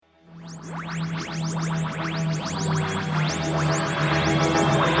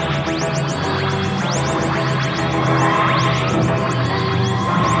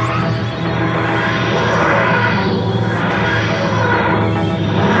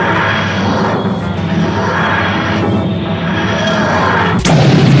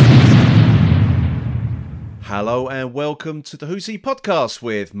Hello and welcome to the Who's He podcast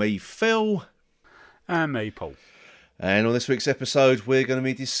with me, Phil. And me, Paul. And on this week's episode, we're going to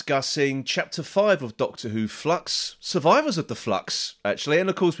be discussing Chapter 5 of Doctor Who Flux, Survivors of the Flux, actually. And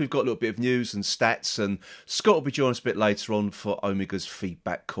of course, we've got a little bit of news and stats, and Scott will be joining us a bit later on for Omega's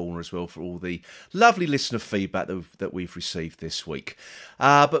Feedback Corner as well, for all the lovely listener feedback that we've received this week.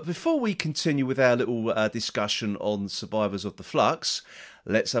 But before we continue with our little discussion on Survivors of the Flux,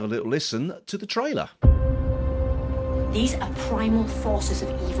 let's have a little listen to the trailer. These are primal forces of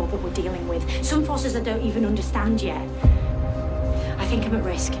evil that we're dealing with. Some forces I don't even understand yet. I think I'm at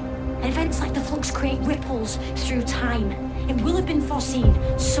risk. Events like the Flux create ripples through time. It will have been foreseen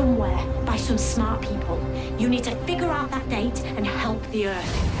somewhere by some smart people. You need to figure out that date and help the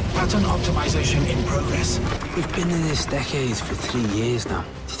Earth. Pattern optimization in progress. We've been in this decade for 3 years now. Do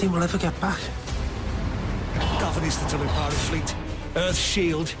you think we'll ever get back? Govan is the Tulipari fleet. Earth's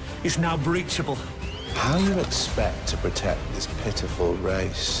shield is now breachable. How you expect to protect this pitiful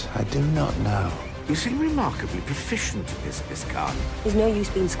race, I do not know. You seem remarkably proficient at this, Miss Khan. There's no use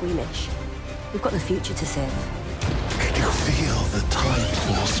being squeamish. We've got the future to save. Can you feel the tide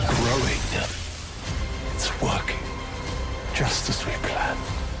force growing? It's working, just as we planned.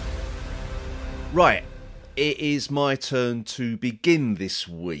 Right, it is my turn to begin this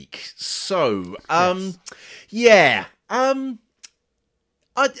week. So,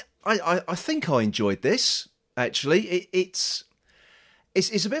 I think I enjoyed this. Actually, it's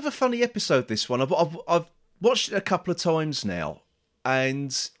a bit of a funny episode. This one, I've watched it a couple of times now,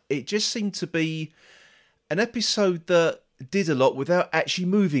 and it just seemed to be an episode that did a lot without actually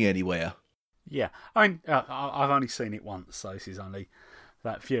moving anywhere. Yeah, I mean, I've only seen it once, so this is only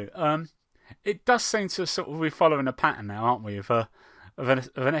that few. It does seem to sort of, we're following a pattern now, aren't we, of an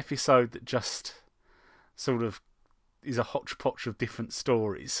episode that just sort of is a hodgepodge of different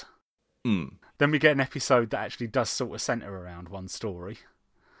stories. Then we get an episode that actually does sort of centre around one story.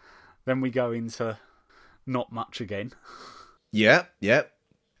 Then we go into not much again. Yeah.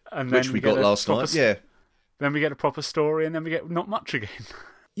 And which we got last night. Yeah. Then we get a proper story, and then we get not much again.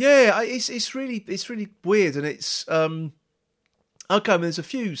 Yeah, it's really weird, and it's okay. I mean, there's a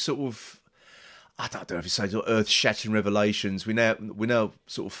few sort of, I don't know if you say earth-shattering revelations. We now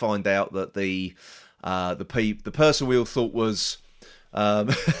sort of find out that the person we all thought was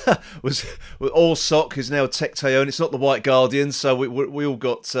Orsoc is now Tecteo, and it's not the White Guardian. So we all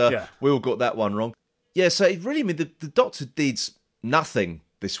got that one wrong. Yeah, so it really, I mean, the Doctor did nothing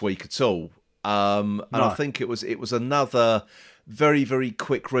this week at all, and no. I think it was another very, very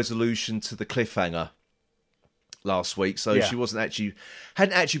quick resolution to the cliffhanger last week. So she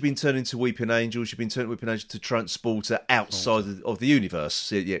hadn't actually been turned into Weeping Angel. She'd been turned into Weeping Angel to transport her outside of the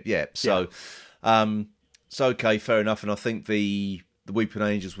universe. Yeah. So. So okay, fair enough. And I think the Weeping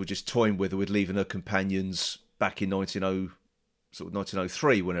Angels were just toying with her, with leaving her companions back in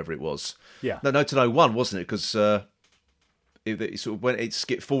 1903, whenever it was. Yeah. No, 1901, wasn't it? Because it sort of it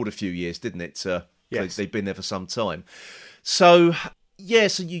skipped forward a few years, didn't it? Yes. They've been there for some time. So yeah,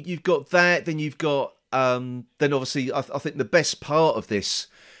 so you've got that. Then you've got then obviously I think the best part of this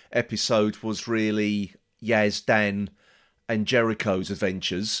episode was really Yaz, Dan, and Jericho's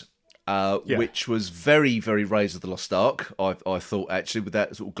adventures. Which was very, very Raiders of the Lost Ark, I thought, actually, with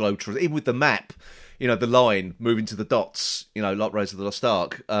that sort of glow, even with the map, the line moving to the dots, like Raiders of the Lost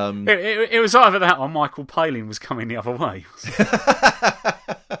Ark. It was either that or Michael Palin was coming the other way.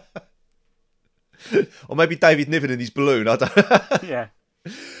 Or maybe David Niven in his balloon, I don't Yeah.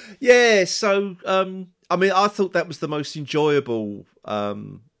 Yeah, so, I mean, I thought that was the most enjoyable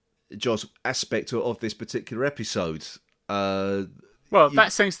aspect of this particular episode.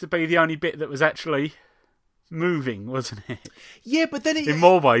 That seems to be the only bit that was actually moving, wasn't it? Yeah, but then in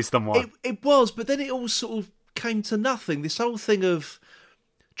more ways than one. It was, but then it all sort of came to nothing. This whole thing of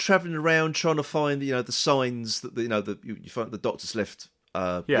travelling around trying to find, the signs that you find the Doctor's left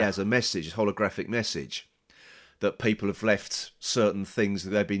as a message, a holographic message, that people have left certain things that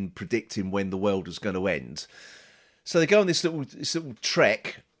they've been predicting when the world was going to end. So they go on this little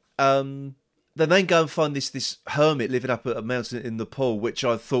trek. Then they go and find this hermit living up a mountain in Nepal, which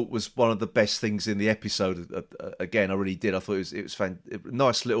I thought was one of the best things in the episode. Again, I really did. I thought it was a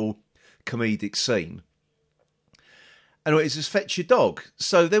nice little comedic scene. And it's just fetch your dog.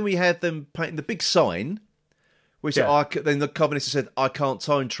 So then we had them painting the big sign, which then the Covenant said, I can't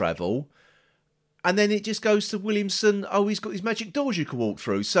time travel. And then it just goes to Williamson, he's got these magic doors you can walk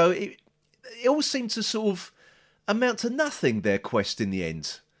through. So it all seemed to sort of amount to nothing, their quest in the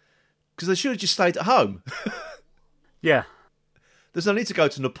end. Because they should have just stayed at home. Yeah. There's no need to go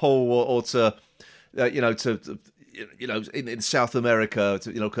to Nepal or to, in South America,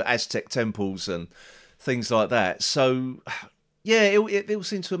 to Aztec temples and things like that. So, yeah, it all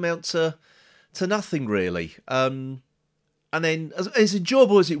seemed to amount to nothing really. And then, as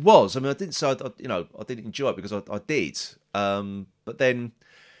enjoyable as it was, I mean, I didn't say I didn't enjoy it because I did. But then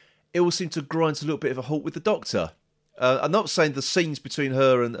it all seemed to grind to a little bit of a halt with the Doctor. I'm not saying the scenes between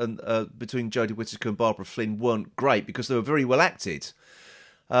her and between Jodie Whittaker and Barbara Flynn weren't great because they were very well acted.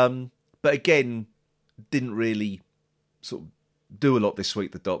 But again, didn't really sort of do a lot this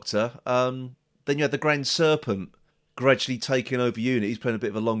week, the Doctor. Then you had the Grand Serpent gradually taking over Unit. He's playing a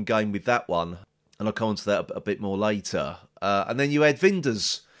bit of a long game with that one. And I'll come on to that a bit more later. And then you had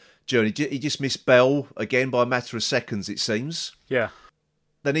Vinder's journey. He just missed Bell again by a matter of seconds, it seems. Yeah.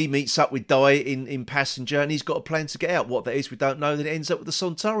 Then he meets up with Di in Passenger, and he's got a plan to get out. What that is, we don't know. Then it ends up with the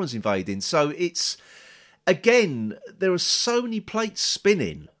Sontarans invading. So it's, again, there are so many plates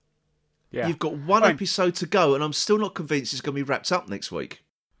spinning. Yeah. You've got one episode to go, and I'm still not convinced it's going to be wrapped up next week.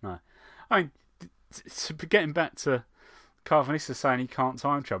 No. I mean, getting back to Carvanista saying he can't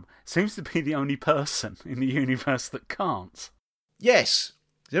time travel, seems to be the only person in the universe that can't. Yes.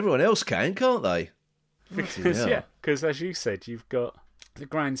 Everyone else can't they? Because as you said, you've got the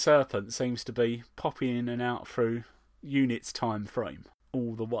Grand Serpent seems to be popping in and out through Unit's time frame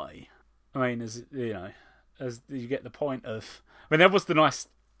all the way. I mean, as you get the point of... I mean, there was the nice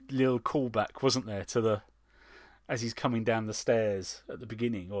little callback, wasn't there, to the... As he's coming down the stairs at the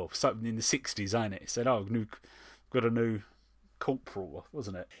beginning, or something in the 60s, ain't it? He said, got a new corporal,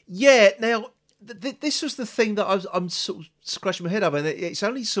 wasn't it? Yeah, now, this was the thing that I'm sort of scratching my head over, and it's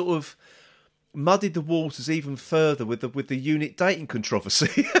only sort of muddied the waters even further with the Unit dating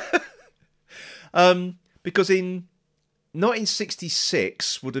controversy. Because in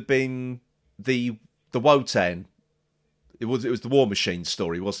 1966 would have been the Wotan. It was the War Machine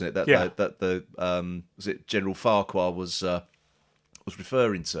story, wasn't it? That the was it General Farquhar was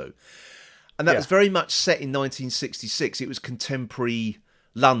referring to, and that was very much set in 1966. It was contemporary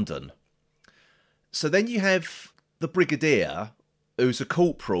London. So then you have the Brigadier, who's a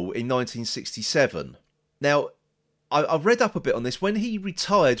corporal in 1967. Now, I've read up a bit on this. When he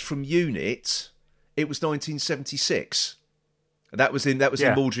retired from Unit, it was 1976. And that was in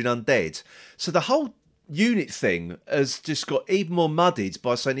Maldron Undead. So the whole Unit thing has just got even more muddied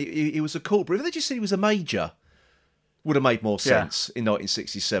by saying he was a corporal. If they just said he was a major, would have made more sense in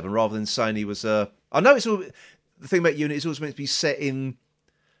 1967 rather than saying he was a... I know it's all... The thing about Unit is always meant to be set in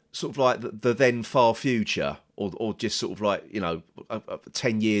sort of like the then far future, or just sort of like,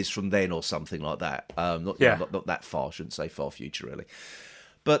 10 years from then or something like that. Not that far, I shouldn't say far future really.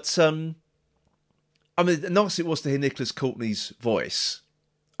 But I mean, nice it was to hear Nicholas Courtney's voice.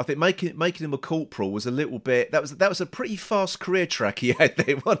 I think making him a corporal was a little bit... That was a pretty fast career track he had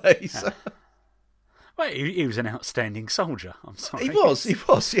there, wasn't he? So... Well, he was an outstanding soldier. I'm sorry. He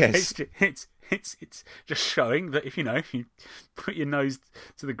was. Yes. It's just showing that if you put your nose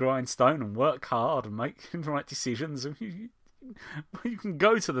to the grindstone and work hard and make the right decisions, you can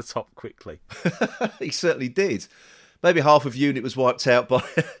go to the top quickly. He certainly did. Maybe half of Unit was wiped out by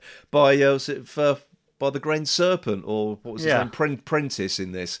the Grand Serpent, or what was his name, Prentice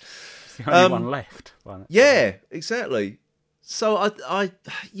in this. It's the only one left. Yeah, exactly. So I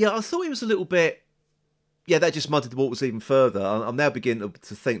thought he was a little bit. Yeah, that just muddied the waters even further. I'm now beginning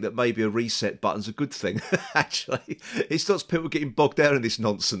to think that maybe a reset button's a good thing, actually. It stops people getting bogged down in this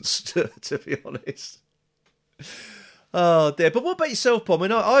nonsense, to be honest. Oh, dear. But what about yourself, Paul? I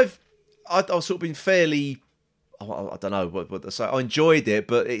mean, I've sort of been fairly... I don't know what to say. I enjoyed it,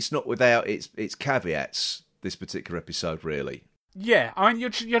 but it's not without its caveats, this particular episode, really. Yeah, I mean,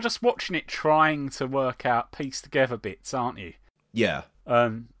 you're just watching it trying to work out, piece together bits, aren't you? Yeah.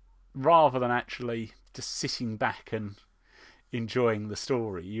 Rather than actually... just sitting back and enjoying the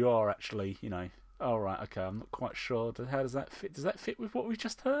story, you are actually, all right, okay, I'm not quite sure. How does that fit? Does that fit with what we've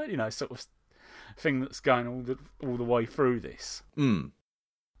just heard? Sort of thing that's going all the way through this. Mm.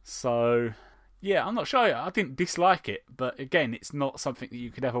 So, yeah, I'm not sure. I didn't dislike it, but again, it's not something that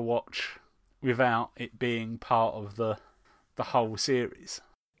you could ever watch without it being part of the whole series.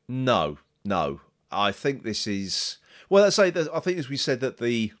 No. I think this is... Well, I think as we said at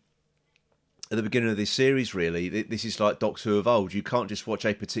the beginning of this series, really, this is like Doctor Who of old. You can't just watch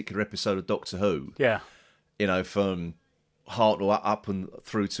a particular episode of Doctor Who. Yeah. From Hartnell up and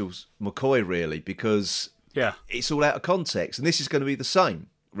through to McCoy, really, because it's all out of context. And this is going to be the same,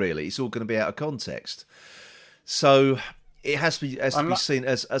 really. It's all going to be out of context. So it has to be seen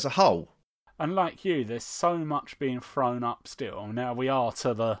as a whole. And like you, there's so much being thrown up still. Now we are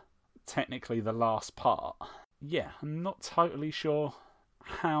to technically the last part. Yeah, I'm not totally sure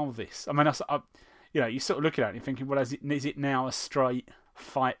how this... I mean, you sort of look at it and you're thinking, well, is it now a straight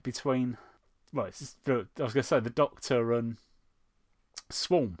fight between well, it's just I was going to say the Doctor and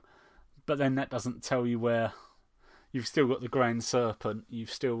Swarm, but then that doesn't tell you where. You've still got the Grand Serpent. You've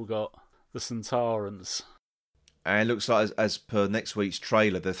still got the Centaurans. And it looks like, as per next week's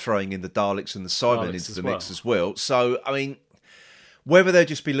trailer, they're throwing in the Daleks and the Cybermen into the mix as well. So, I mean, whether they'll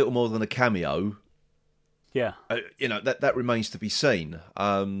just be little more than a cameo, that remains to be seen.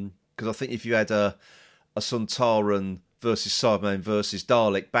 Because I think if you had a Centauran versus Cyberman versus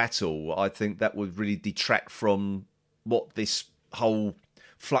Dalek battle, I think that would really detract from what this whole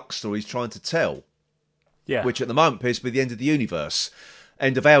Flux story is trying to tell. Yeah. Which at the moment appears to be the end of the universe.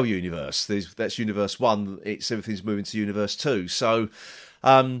 End of our universe. That's Universe 1. Everything's moving to Universe 2. So,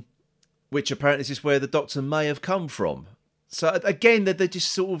 which apparently is where the Doctor may have come from. So again, they're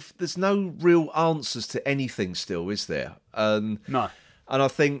just sort of, there's no real answers to anything still, is there? No. And I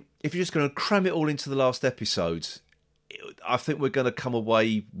think if you're just going to cram it all into the last episode, I think we're going to come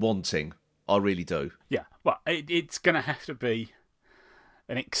away wanting. I really do. Yeah. Well, it's going to have to be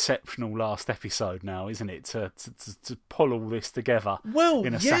an exceptional last episode now, isn't it? To pull all this together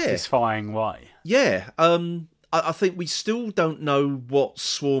in a satisfying way. Yeah. I think we still don't know what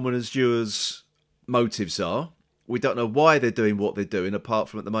Swarm and Azure's motives are. We don't know why they're doing what they're doing, apart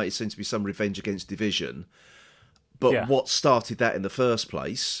from at the moment it seems to be some revenge against Division. But what started that in the first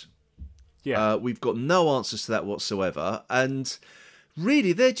place? Yeah. We've got no answers to that whatsoever. And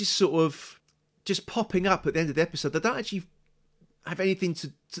really, they're just sort of just popping up at the end of the episode. They don't actually have anything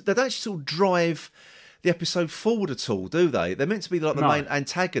to they don't actually sort of drive the episode forward at all, do they? They're meant to be like the main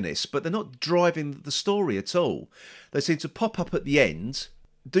antagonists, but they're not driving the story at all. They seem to pop up at the end,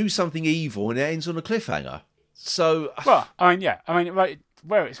 do something evil, and it ends on a cliffhanger. So, well,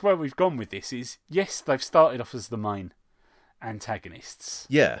 where we've gone with this is, yes, they've started off as the main antagonists.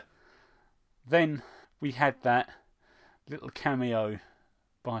 Yeah. Then we had that little cameo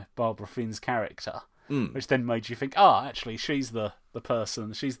by Barbara Finn's character, which then made you think, actually, she's the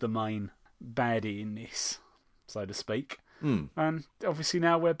person, she's the main baddie in this, so to speak. And obviously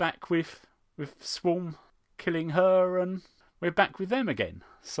now we're back with Swarm killing her, and we're back with them again.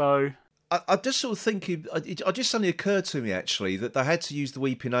 So I just sort of thinking, it just suddenly occurred to me actually that they had to use the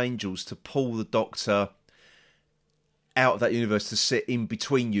Weeping Angels to pull the Doctor out of that universe to sit in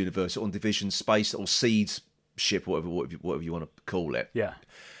between universes on Division space or Seed ship, whatever you want to call it. Yeah.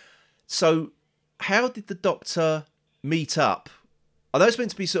 So how did the Doctor meet up? I know it's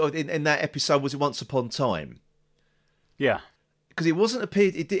meant to be sort of in that episode. Was it Once Upon a Time? Yeah. Because it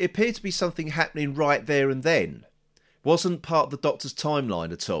appeared to be something happening right there and then. Wasn't part of the Doctor's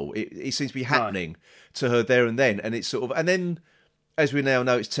timeline at all. It seems to be happening to her there and then, and it's sort of, and then, as we now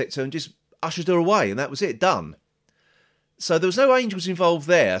know, it's Tecton just ushered her away, and that was it, done. So there was no angels involved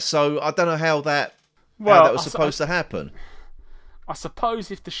there. So I don't know how that was supposed to happen. I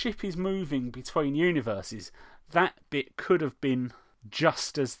suppose if the ship is moving between universes, that bit could have been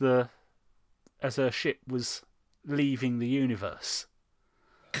just as her ship was leaving the universe.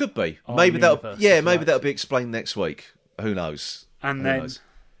 Could be. Maybe that'll be explained next week. Who knows? And then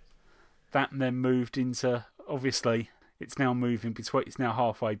moved into, obviously it's now moving between, it's now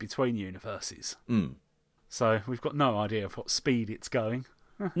halfway between universes. So we've got no idea of what speed it's going.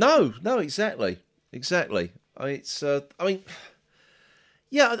 No, exactly. As I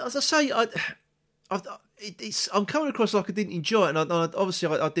say, I'm coming across like I didn't enjoy it, and obviously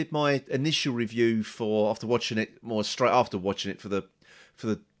I did my initial review after watching it straight after watching it for the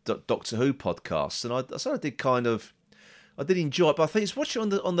Doctor Who podcast, and I did enjoy it, but I think it's watching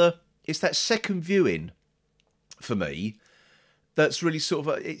it's that second viewing for me that's really sort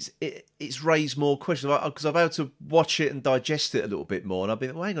of it's raised more questions because I've had to watch it and digest it a little bit more, and I've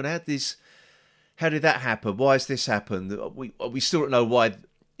been, well, hang on, how did that happen? Why has this happened? We still don't know why.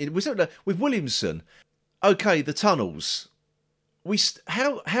 We still don't know. With Williamson, okay, the tunnels.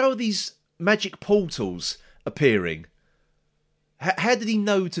 How are these magic portals appearing? How did he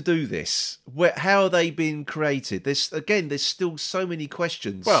know to do this? How are they being created? There's still so many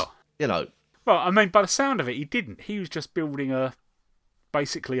questions. Well, Well, I mean, by the sound of it, he didn't. He was just building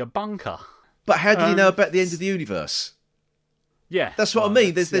basically a bunker. But how did he know about the end of the universe? Yeah, that's what I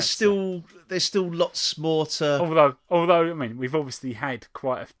mean. There's still lots more to. Although I mean, we've obviously had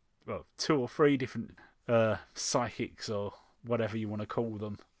quite 2 or 3 different psychics or whatever you want to call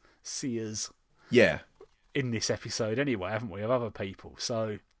them, seers. Yeah. In this episode, anyway, haven't we? Of other people,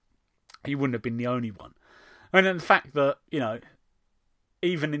 so he wouldn't have been the only one. And then the fact that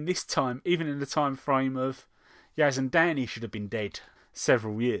even in the time frame of Yaz and Danny should have been dead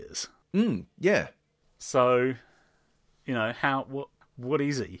several years. Yeah. So, what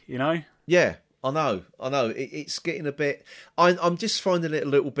is he? Yeah, I know. It's getting a bit. I'm just finding it a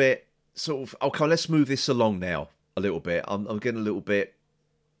little bit sort of, okay, let's move this along now a little bit. I'm getting a little bit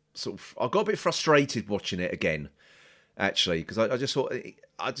I got a bit frustrated watching it again, actually, because I just thought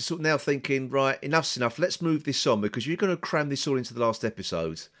now thinking, right, enough's enough. Let's move this on, because you're going to cram this all into the last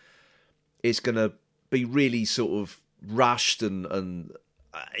episode. It's going to be really sort of rushed and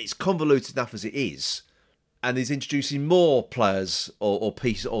it's convoluted enough as it is, and he's introducing more players or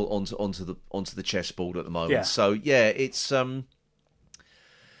pieces onto the chessboard at the moment. Yeah. So yeah, it's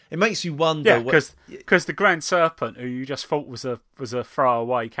it makes you wonder. Yeah, because the Grand Serpent, who you just thought was a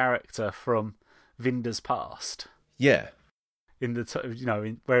throwaway character from Vinder's past. Yeah. In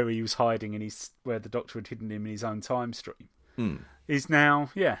the where he was hiding where the Doctor had hidden him in his own time stream, is now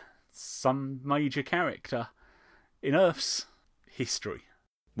some major character in Earth's history.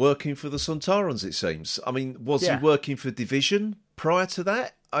 Working for the Sontarans, it seems. I mean, was he working for Division prior to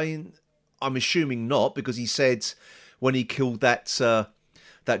that? I'm assuming not, because he said when he killed that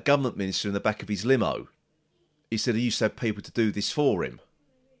government minister in the back of his limo, he said he used to have people to do this for him.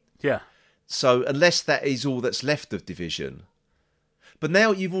 Yeah. So unless that is all that's left of Division. But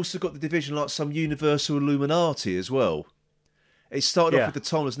now you've also got the Division like some universal Illuminati as well. It started off with the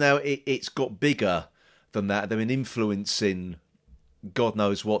Timeless. Now it's got bigger than that. They're influencing God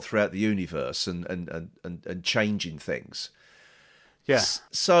knows what throughout the universe and changing things. Yeah.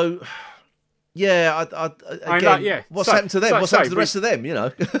 So, yeah, again, what's happened to them? What's happened to the rest of them,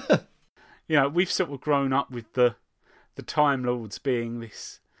 We've sort of grown up with the Time Lords being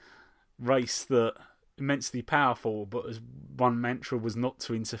this race that immensely powerful, but as one mantra was not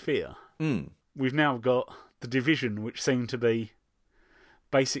to interfere. We've now got the Division, which seem to be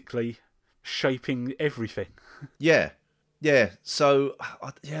basically shaping everything. Yeah. So,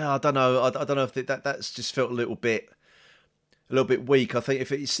 I don't know. I don't know if that's just felt a little bit weak. I think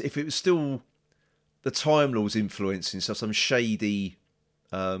if it was still the Time Lords influencing some shady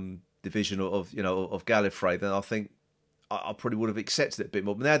division of Gallifrey, then I think I probably would have accepted it a bit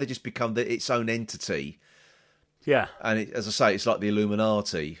more. But now they just become its own entity. Yeah, and as I say, it's like the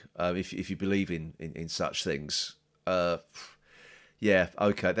Illuminati. If you believe in such things, okay,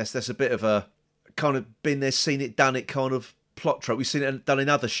 that's a bit of a kind of been there, seen it, done it kind of plot trope. We've seen it done in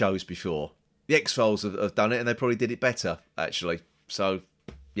other shows before. The X-Files have done it, and they probably did it better, actually. So,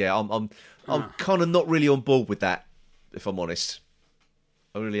 yeah, I'm kind of not really on board with that, if I'm honest.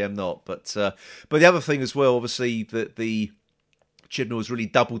 I really am not. But the other thing as well, obviously, that the Chibnall has really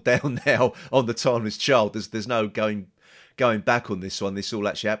doubled down now on the Timeless Child. There's no going back on this one. This all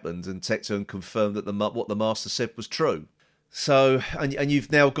actually happened, and Tecton confirmed that what the Master said was true. So, and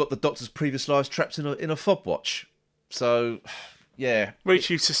you've now got the Doctor's previous lives trapped in a fob watch. So, yeah, which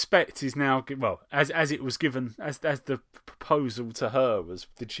you suspect is now as it was given as the proposal to her was.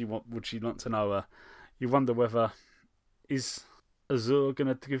 Would she want to know her? You wonder whether is Azure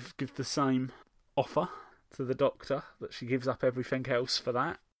going to give the same offer to the Doctor, that she gives up everything else for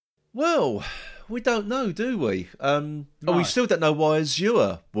that? Well, we don't know, do we? No. We still don't know why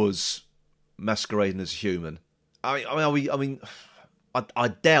Azure was masquerading as a human. I mean, I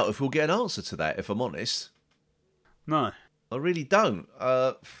doubt if we'll get an answer to that, if I'm honest. No, I really don't.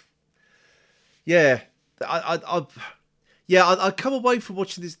 I come away from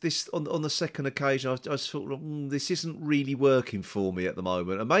watching this on the second occasion. I just thought, this isn't really working for me at the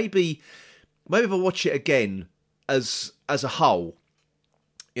moment. And maybe if I watch it again as a whole,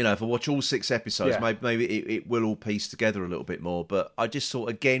 if I watch all 6 episodes, maybe it will all piece together a little bit more. But I just thought,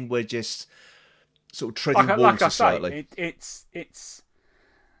 again, we're just sort of treading water slightly. It's.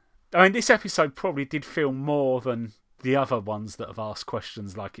 I mean, this episode probably did feel more than the other ones that have asked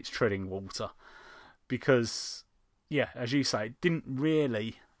questions like it's treading water, because, as you say, it didn't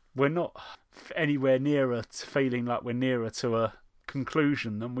really. We're not anywhere nearer to feeling like we're nearer to a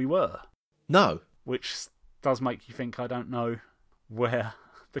conclusion than we were. No, which does make you think. I don't know where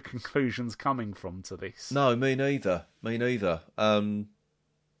the conclusion's coming from to this. No, me neither. I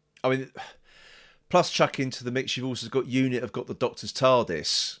mean, plus chuck into the mix, you've also got Unit have got the Doctor's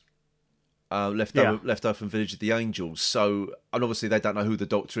TARDIS left over from Village of the Angels. So, and obviously they don't know who the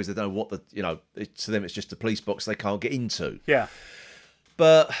Doctor is. They don't know what to them it's just a police box they can't get into. Yeah.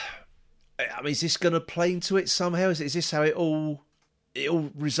 But, I mean, is this going to play into it somehow? Is this how it all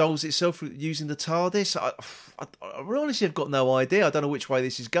resolves itself using the TARDIS? I honestly have got no idea. I don't know which way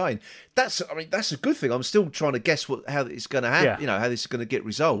this is going. That's a good thing. I'm still trying to guess how it's going to happen. How this is going to get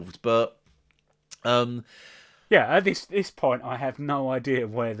resolved. But at this point, I have no idea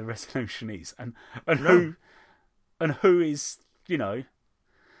where the resolution is, and who is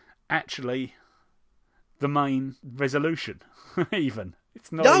actually the main resolution. Even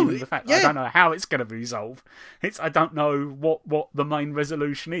It's not even the fact that I don't know how it's going to be resolved. It's I don't know what the main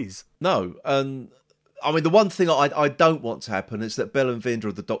resolution is. No, and I mean the one thing I don't want to happen is that Belle and Vinda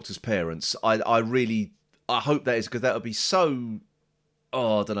are the Doctor's parents. I hope that is, because that would be so,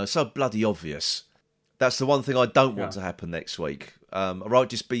 I don't know, so bloody obvious. That's the one thing I don't want to happen next week. Or might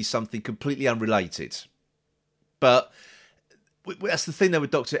just be something completely unrelated. But that's the thing though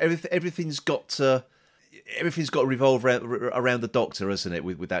with Doctor. Everything's got to revolve around the Doctor, isn't it?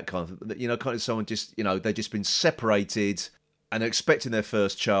 With that kind of, kind of someone just, they've just been separated and they're expecting their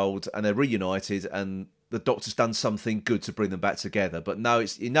first child and they're reunited and the Doctor's done something good to bring them back together. But no,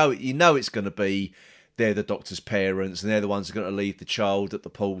 it's it's going to be they're the Doctor's parents and they're the ones who are going to leave the child at the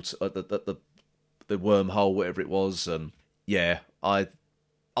port at the wormhole, whatever it was. And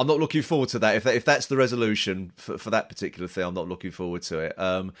I'm not looking forward to that. If that's the resolution for that particular thing, I'm not looking forward to it.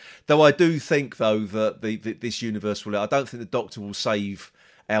 Though I do think, though, that this universe will. I don't think the Doctor will save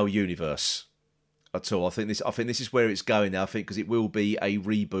our universe at all. I think this is where it's going now. I think because it will be a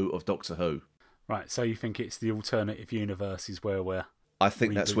reboot of Doctor Who. Right. So you think it's the alternative universe is where we're. I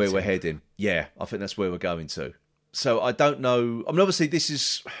think that's where we're heading. Yeah, I think that's where we're going to. So I don't know. I mean, obviously, this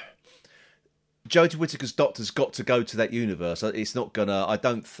is. Jodie Whittaker's Doctor's got to go to that universe. It's not gonna.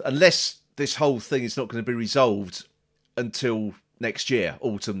 Unless this whole thing is not going to be resolved until next year,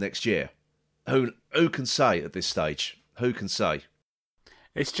 autumn next year. Who can say at this stage? Who can say?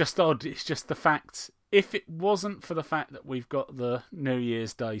 It's just odd. It's just the fact. If it wasn't for the fact that we've got the New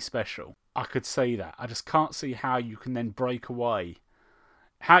Year's Day special, I could see that. I just can't see how you can then break away.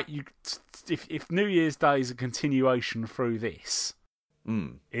 If New Year's Day is a continuation through this,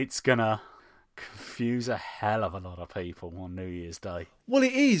 it's gonna confuse a hell of a lot of people on New Year's Day. Well,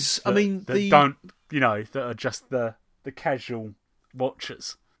 it is. That are just the casual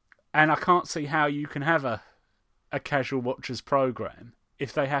watchers, and I can't see how you can have a casual watchers program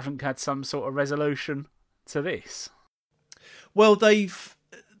if they haven't had some sort of resolution to this. Well, they've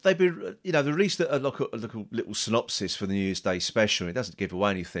been, they released a little synopsis for the New Year's Day special. It doesn't give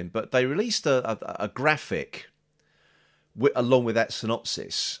away anything, but they released a graphic along with that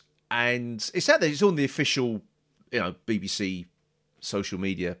synopsis. And it's out there. It's on the official, BBC social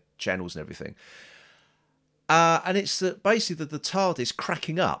media channels and everything. And it's basically the TARDIS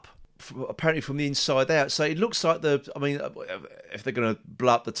cracking up, apparently from the inside out. So it looks like if they're going to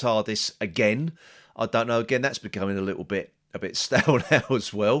blow up the TARDIS again, I don't know. Again, that's becoming a bit stale now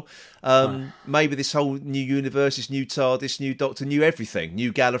as well. Maybe this whole new universe, this new TARDIS, new Doctor, new everything,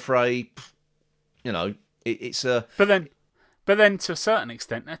 new Gallifrey. It's a. But then, to a certain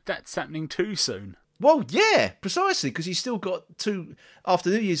extent, that's happening too soon. Well, yeah, precisely, because you've still got two... After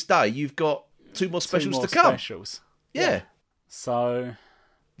New Year's Day, you've got two more specials to come. Yeah. So...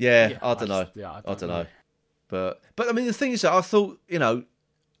 Yeah, I don't know. I don't know. But I mean, the thing is that I thought,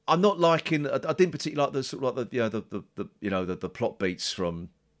 I'm not liking... I didn't particularly like the sort of like the plot beats from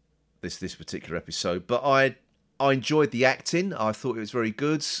this particular episode, but I enjoyed the acting. I thought it was very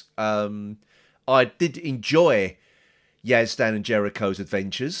good. I did enjoy Yazdan and Jericho's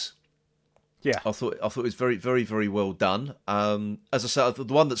adventures. Yeah, I thought it was very, very, very well done. As I said, the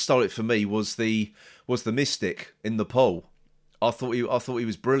one that stole it for me was the Mystic in the pool. I thought he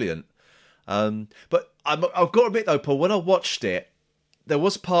was brilliant. But I've got to admit though, Paul, when I watched it, there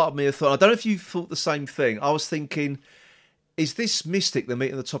was part of me that thought, I don't know if you thought the same thing. I was thinking, is this Mystic they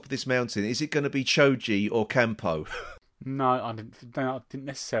meet on the top of this mountain? Is it going to be Choji or Campo? No, I didn't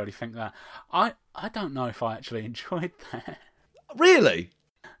necessarily think that. I don't know if I actually enjoyed that. Really?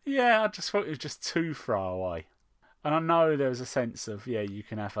 Yeah, I just thought it was just too far away. And I know there was a sense of, you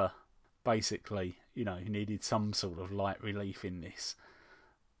can have basically, you needed some sort of light relief in this.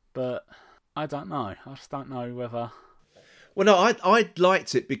 But I don't know. I just don't know whether... Well, no, I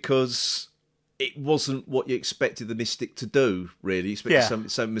liked it because it wasn't what you expected the Mystic to do, really. You expected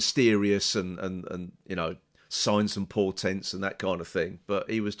something mysterious and signs and portents and that kind of thing. But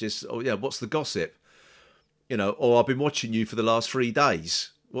he was just, what's the gossip? I've been watching you for the last 3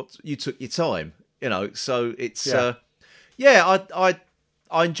 days. What, you took your time, so it's, I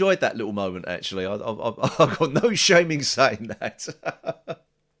enjoyed that little moment, actually. I've got no shame in saying that.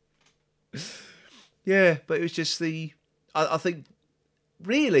 Yeah, but it was just I think,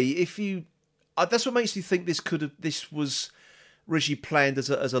 really, that's what makes me think this was originally planned as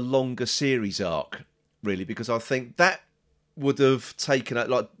a longer series arc, really, because I think that would have taken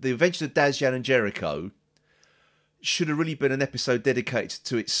like the Adventures of Dazjan and Jericho should have really been an episode dedicated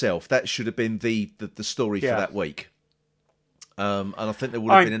to itself. That should have been the story for that week. And I think there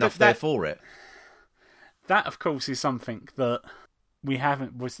would have been enough there for it. That, of course, is something that we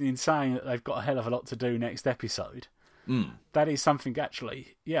haven't... was in saying that they've got a hell of a lot to do next episode. That is something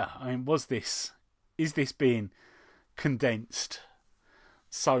actually, I mean, is this being condensed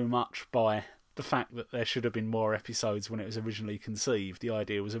so much by the fact that there should have been more episodes when it was originally conceived? The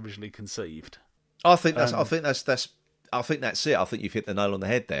idea was originally conceived. I think that's it. I think you've hit the nail on the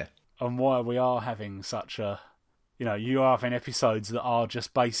head there. And why we are having such a, you are having episodes that are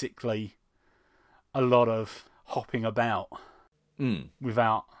just basically a lot of hopping about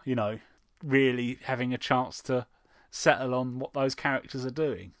without, really having a chance to settle on what those characters are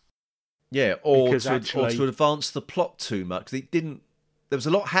doing. Yeah, or to advance the plot too much. It didn't. There was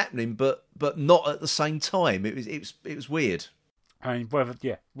a lot happening, but not at the same time. It was weird. I mean,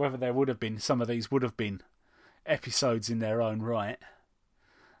 whether there would have been, some of these would have been episodes in their own right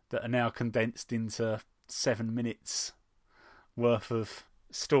that are now condensed into 7 minutes worth of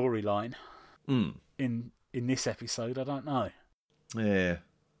storyline in this episode. I don't know. Yeah,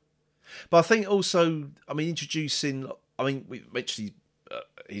 but I think also, introducing. We mentioned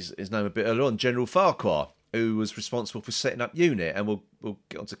his name a bit earlier on, General Farquhar, who was responsible for setting up UNIT, and we'll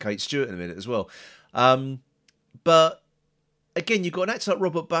get on to Kate Stewart in a minute as well. But again, you've got an actor like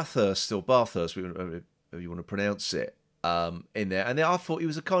Robert Bathurst, or Bathurst, however you want to pronounce it, in there, and I thought he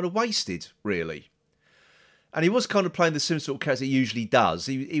was a kind of wasted, really. And he was kind of playing the same sort of character he usually does.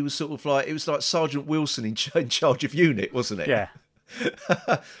 He was sort of like, it was like Sergeant Wilson in charge of UNIT, wasn't it? Yeah.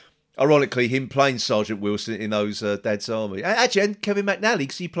 Ironically, him playing Sergeant Wilson in those Dad's Army. Actually, and Kevin McNally,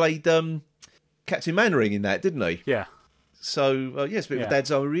 because he played Captain Mannering in that, didn't he? Yeah. So, it's a bit of a Dad's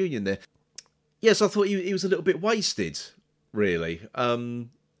Army reunion there. Yes, I thought he was a little bit wasted, really. I'm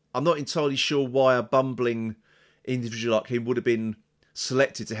not entirely sure why a bumbling individual like him would have been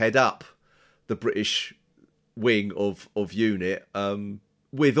selected to head up the British wing of UNIT,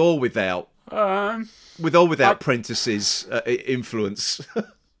 with or without Prentice's influence.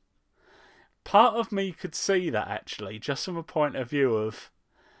 Part of me could see that, actually, just from a point of view of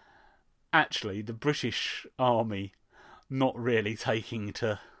actually the British Army not really having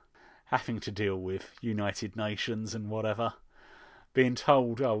to deal with United Nations and whatever, being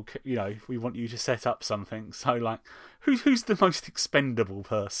told, we want you to set up something. So, like, who's the most expendable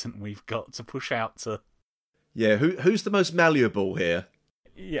person we've got to push out to? Yeah, who's the most malleable here?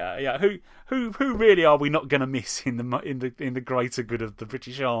 Yeah. Who really are we not going to miss in the greater good of the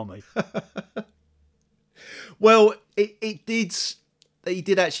British Army? Well, he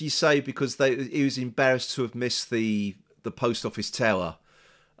did actually say, because he was embarrassed to have missed the post office tower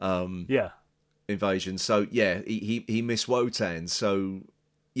invasion. So he missed Wotan. So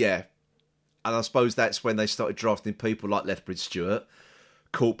and I suppose that's when they started drafting people like Lethbridge Stewart,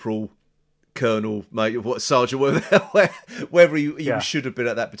 Corporal, Colonel, mate, Sergeant, wherever he should have been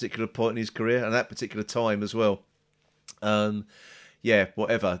at that particular point in his career and that particular time as well.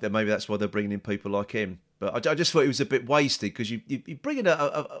 Whatever. Then maybe that's why they're bringing in people like him. But I just thought he was a bit wasted, because you bring in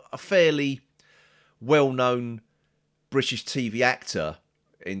a fairly well-known British TV actor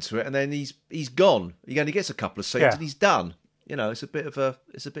into it, and then he's gone. He only gets a couple of scenes and he's done. It's a bit of a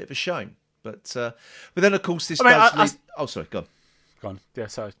shame. But then of course this does. Oh, sorry, go on. Yeah.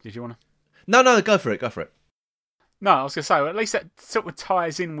 So did you want to? No, go for it. No, I was going to say, well, at least that sort of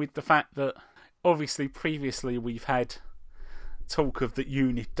ties in with the fact that obviously previously we've had talk of that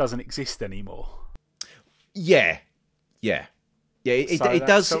UNIT doesn't exist anymore. Yeah. It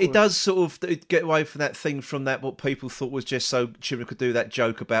does sort of get away from that thing, from that what people thought was just so Chibnall could do that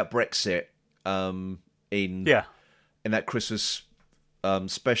joke about Brexit in that Christmas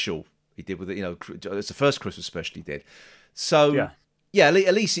special he did with it. It's the first Christmas special he did. So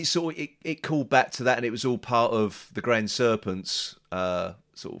at least it sort of it called back to that, and it was all part of the Grand Serpent's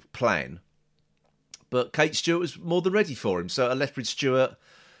sort of plan. But Kate Stewart was more than ready for him, so Lethbridge Stewart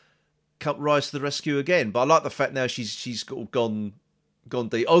can't rise to the rescue again. But I like the fact now she's gone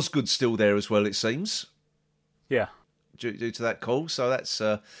deep. Osgood's still there as well, it seems. Yeah, due to that call. So that's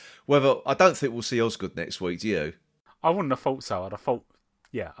whether I don't think we'll see Osgood next week. Do you? I wouldn't have thought so. I'd have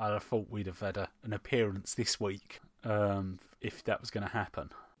thought we'd have had an appearance this week if that was going to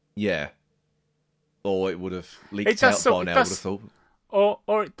happen. Yeah, or it would have leaked out by now. I would have thought.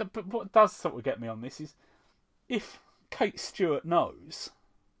 But what does sort of get me on this is, if Kate Stewart knows,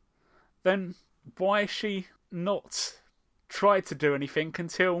 then why has she not tried to do anything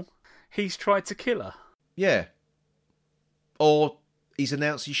until he's tried to kill her? Yeah. Or he's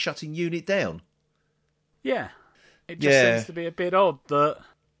announced he's shutting UNIT down. Yeah. It just seems to be a bit odd that...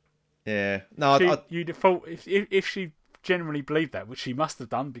 Yeah. No, you'd have thought, if she genuinely believed that, which she must have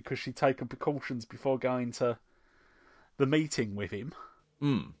done because she'd taken precautions before going to the meeting with him,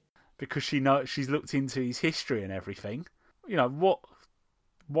 because she's looked into his history and everything.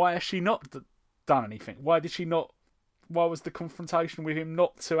 Why has she not done anything? Why did she not was the confrontation with him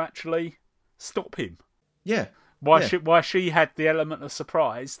not to actually stop him? Yeah. Why she had the element of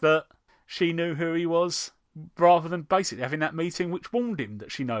surprise that she knew who he was, rather than basically having that meeting which warned him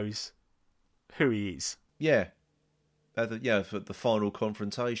that she knows who he is. Yeah. For the final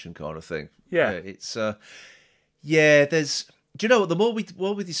confrontation kind of thing. Yeah. It's there's. Do you know what? The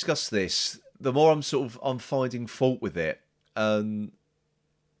more we discuss this, the more I'm finding fault with it. I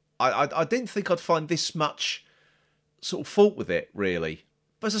didn't think I'd find this much sort of fault with it, really.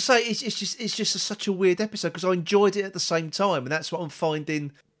 But as I say, it's just such a weird episode because I enjoyed it at the same time, and that's what I'm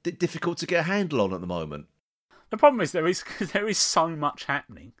finding difficult to get a handle on at the moment. The problem is there is so much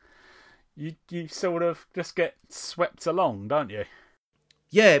happening. You sort of just get swept along, don't you?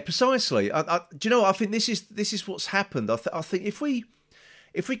 Yeah, precisely. Do you know what? I think this is what's happened. I think if we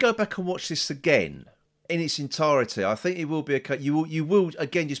go back and watch this again in its entirety, I think it will be you will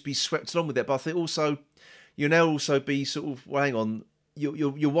again just be swept along with it. But I think also you'll now also be sort of, well, hang on,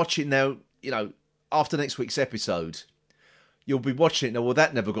 you'll watch it now. You know, after next week's episode, you'll be watching it now. Well,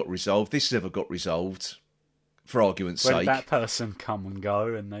 that never got resolved. This never got resolved. For argument's sake, did that person come and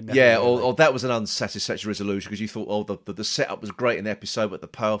go, and they never or that was an unsatisfactory resolution because you thought, the setup was great in the episode, but the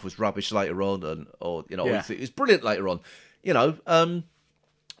payoff was rubbish later on, you think it was brilliant later on.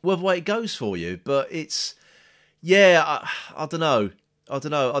 Whatever way it goes for you, but it's I don't know.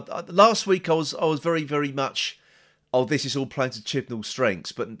 Last week I was very, very much, this is all playing to Chibnall's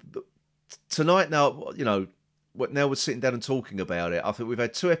strengths, but tonight now, now we're sitting down and talking about it. I think we've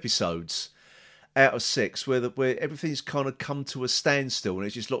had 2 episodes out of 6 where everything's kind of come to a standstill and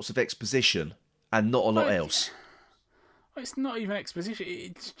it's just lots of exposition and not a lot else. It's not even exposition.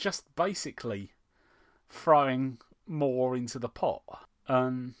 It's just basically throwing more into the pot.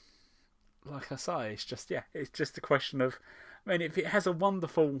 Like I say, it's just a question of, I mean, if it has a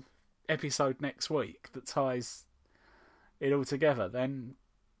wonderful episode next week that ties it all together, then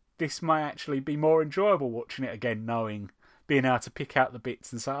this may actually be more enjoyable watching it again, being able to pick out the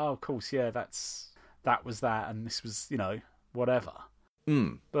bits and say, oh, of course, that was that, and this was, whatever.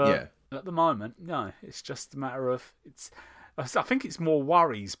 But at the moment, no, it's just a matter of, I think it's more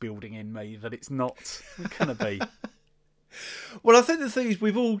worries building in me that it's not going to be. Well, I think the thing is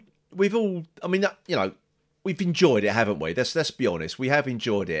we've all, I mean, we've enjoyed it, haven't we? Let's be honest, we have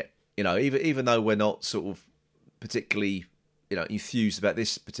enjoyed it. Even though we're not sort of particularly, enthused about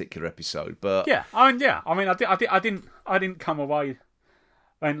this particular episode, but I didn't come away.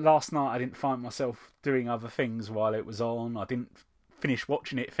 I mean, last night I didn't find myself doing other things while it was on. I didn't finish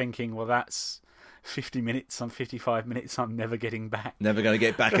watching it thinking, well, that's 50 minutes, 55 minutes, I'm never getting back. Never going to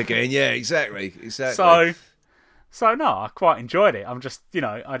get back again. Yeah, exactly. So no, I quite enjoyed it. I'm just,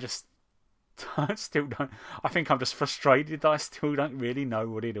 I still don't. I think I'm just frustrated that I still don't really know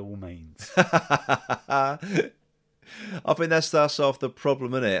what it all means. I think that's half the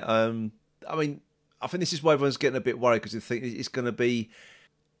problem, isn't it? I mean, I think this is why everyone's getting a bit worried because they think it's going to be.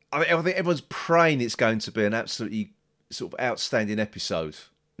 I think everyone's praying it's going to be an absolutely sort of outstanding episode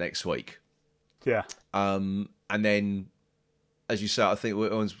next week. Yeah. And then, as you say, I think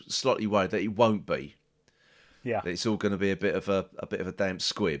everyone's slightly worried that it won't be. Yeah. That it's all going to be a bit of a damp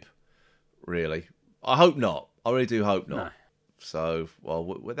squib. Really, I hope not. I really do hope not. No. So,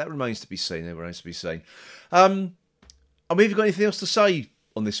 well, that remains to be seen. It remains to be seen. I mean, have you got anything else to say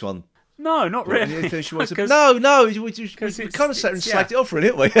on this one? No, not really. No. We kind of sat and slagged it off, really,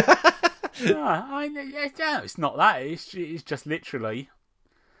 didn't we? No, it's not that. It's just literally,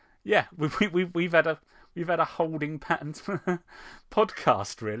 we've had a holding pattern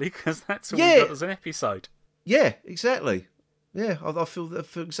podcast, really, because that's all we got as an episode. Yeah, exactly. Yeah, I feel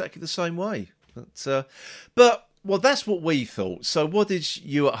exactly the same way. But that's what we thought. So what did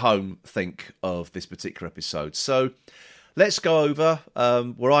you at home think of this particular episode? So let's go over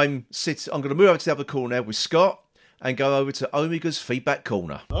where I'm sitting. I'm going to move over to the other corner now with Scott and go over to Omega's feedback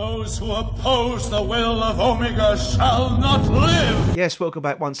corner. Those who oppose the will of Omega shall not live. Yes, welcome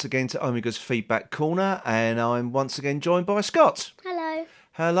back once again to Omega's feedback corner, and I'm once again joined by Scott. Hello.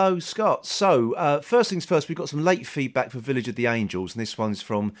 Hello, Scott. So, first things first, we've got some late feedback for Village of the Angels, and this one's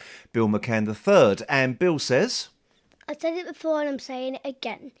from Bill McCann III. And Bill says, I said it before and I'm saying it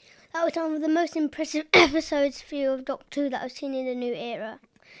again. That was one of the most impressive episodes for you of Doctor Who that I've seen in the new era.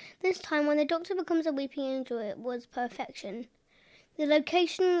 This time, when the Doctor becomes a weeping angel, it was perfection. The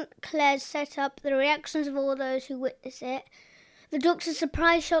location Claire's set up, the reactions of all those who witness it, the Doctor's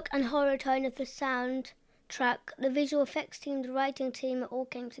surprise, shock and horror tone of the sound track, the visual effects team, the writing team, it all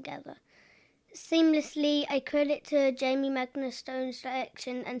came together seamlessly. I credit to Jamie Magnus Stone's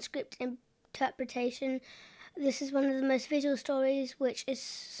direction and script interpretation. This is one of the most visual stories, which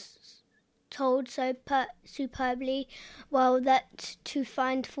is told so superbly well that to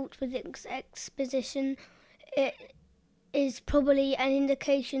find fault with its exposition it is probably an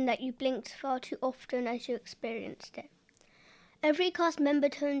indication that you blinked far too often as you experienced it. Every cast member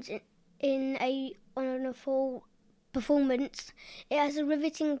turns in on a full performance. It has a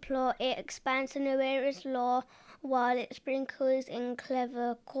riveting plot. It expands the new era's lore while it sprinkles in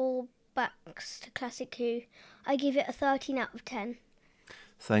clever callbacks to classic Who. I give it a 13 out of 10.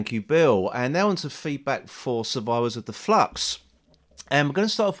 Thank you, Bill. And now on to feedback for survivors of the Flux. And we're going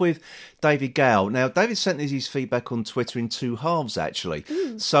to start off with David Gale. Now, David sent us his feedback on Twitter in two halves, actually.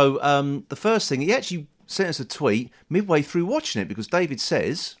 So the first thing, he actually sent us a tweet midway through watching it, because David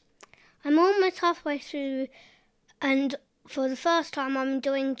says, I'm almost halfway through, and for the first time I'm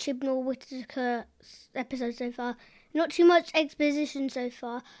enjoying Chibnall Whittaker episode so far. Not too much exposition so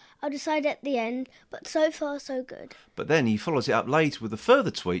far. I'll decide at the end, but so far so good. But then he follows it up later with a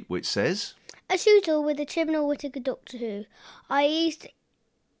further tweet which says, as usual with the Chibnall Whittaker Doctor Who, I eased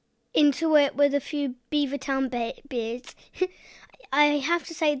into it with a few Beavertown beers. I have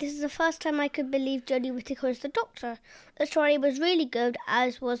to say this is the first time I could believe Jodie Whittaker is the Doctor. The story was really good,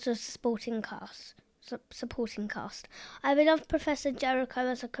 as was the supporting cast. I would love Professor Jericho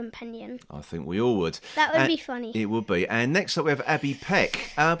as a companion. I think we all would. That would be funny. It would be. And next up we have Abby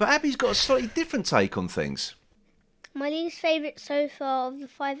Peck. But Abby's got a slightly different take on things. My least favourite so far of the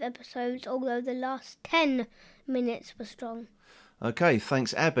 5 episodes, although the last 10 minutes were strong. Okay,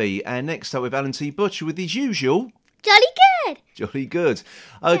 thanks Abby. And next up we have Alan T. Butcher with his usual... jolly good! Jolly good.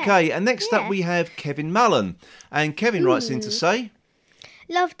 Okay, and next up we have Kevin Mullen. And Kevin writes in to say...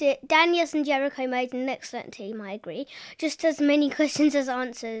 loved it. Daniels and Jericho made an excellent team, I agree. Just as many questions as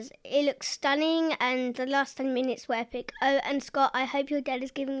answers. It looks stunning and the last 10 minutes were epic. Oh, and Scott, I hope your dad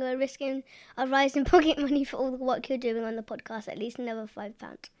is giving you a rise in pocket money for all the work you're doing on the podcast, at least another £5.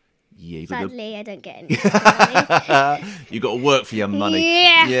 Yeah, sadly, I don't get any. You've got to work for your money.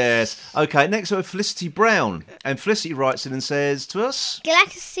 Yeah. Yes. Okay, next up Felicity Brown. And Felicity writes in and says to us... glad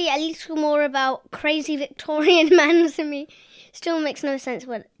to see a little more about crazy Victorian man to me. Still makes no sense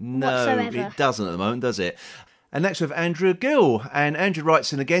whatsoever. No, it doesn't at the moment, does it? And next we have Andrew Gill. And Andrew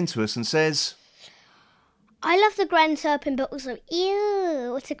writes in again to us and says... I love the Grand Serpent, but also,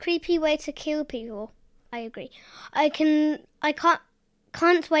 ew, it's a creepy way to kill people. I agree. I can't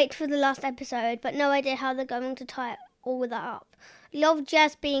wait for the last episode, but no idea how they're going to tie all that up. Love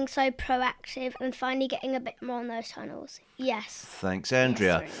Jazz being so proactive and finally getting a bit more on those tunnels. Yes. Thanks,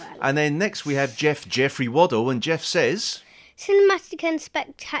 Andrea. Yes, very well. And then next we have Jeffrey Waddle, and Jeff says... cinematic and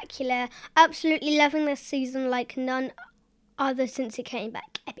spectacular. Absolutely loving this season like none other since it came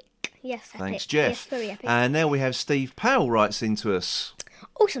back. Epic. Yes, epic. Thanks, Jeff. Yes, very epic. And now we have Steve Powell writes into us.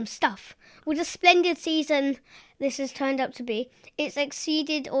 Awesome stuff. What a splendid season this has turned out to be. It's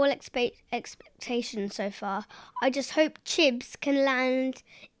exceeded all expectations so far. I just hope Chibs can land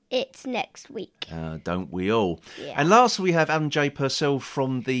it next week. Don't we all? Yeah. And lastly, we have Adam J. Purcell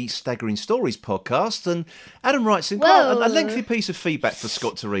from the Staggering Stories podcast. And Adam writes in quite a lengthy piece of feedback for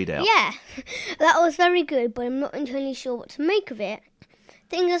Scott to read out. Yeah, that was very good, but I'm not entirely sure what to make of it.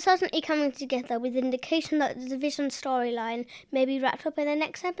 Things are certainly coming together with indication that the Division storyline may be wrapped up in the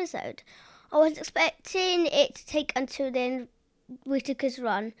next episode. I was expecting it to take until then Whittaker's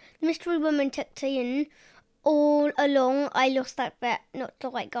run. The Mystery Woman tucked in. All along, I lost that bet, not the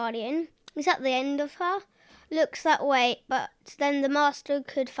White Guardian. Is that the end of her? Looks that way, but then the Master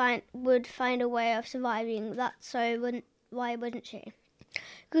would find a way of surviving that, so why wouldn't she?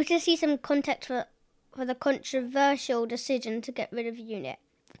 Good to see some context for the controversial decision to get rid of Unit.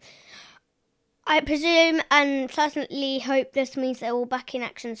 I presume and pleasantly hope this means they're all back in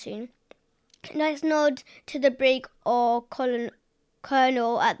action soon. Nice nod to the Brig or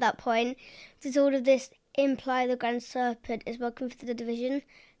Colonel at that point. Does all of this imply the Grand Serpent is working for the Division?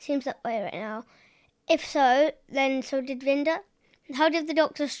 Seems that way right now. If so, then so did Vinda. How did the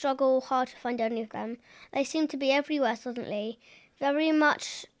Doctor struggle hard to find any of them? They seem to be everywhere suddenly. Very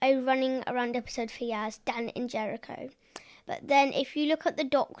much a running around episode for Yaz, Dan and Jericho. But then if you look at the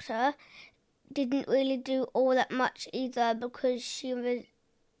Doctor, didn't really do all that much either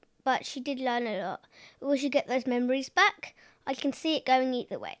but she did learn a lot. Will she get those memories back? I can see it going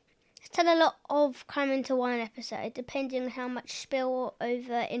either way. Still a lot of cram into one episode, depending on how much spill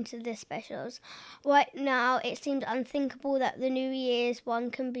over into the specials. Right now, it seems unthinkable that the New Year's one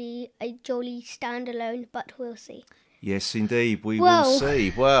can be a jolly standalone, but we'll see. Yes, indeed. We will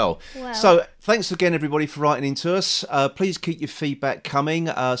see. Well, so thanks again, everybody, for writing into us. Please keep your feedback coming.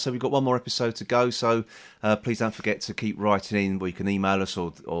 So we've got one more episode to go. So please don't forget to keep writing in. Where you can email us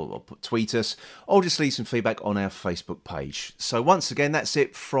or tweet us, or just leave some feedback on our Facebook page. So once again, that's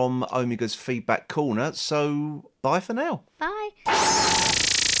it from Omega's Feedback Corner. So bye for now. Bye.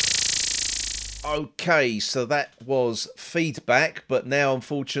 Okay, so that was feedback, but now,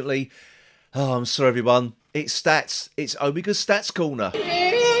 unfortunately, I'm sorry, everyone. It's stats. It's Omega's Stats Corner.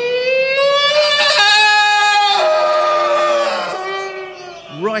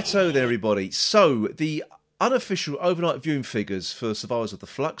 Righto there, everybody. So, the unofficial overnight viewing figures for Survivors of the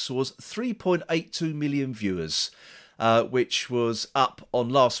Flux was 3.82 million viewers, which was up on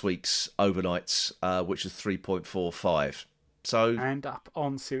last week's overnights, which was 3.45. So, and up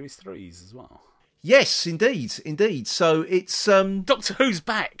on Series 3's as well. Yes, indeed. So it's Doctor Who's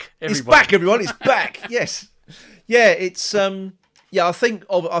back. Everybody. It's back, everyone. It's back. Yes, yeah. It's I think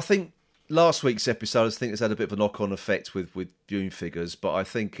last week's episode, it's had a bit of a knock-on effect with viewing figures, but I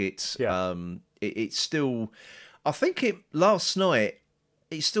think it's it's still. I think last night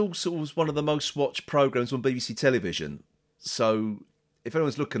it still sort of was one of the most watched programs on BBC television. So if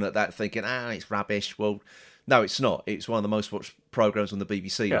anyone's looking at that thinking, it's rubbish, well, no, it's not. It's one of the most watched programs on the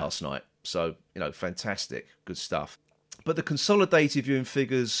BBC last night. So, fantastic. Good stuff. But the consolidated viewing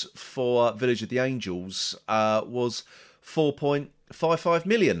figures for Village of the Angels was 4.55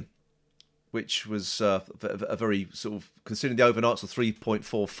 million, which was a very sort of, considering the overnights were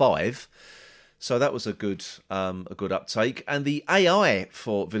 3.45. So that was a good uptake. And the AI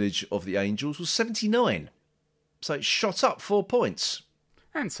for Village of the Angels was 79. So it shot up 4 points.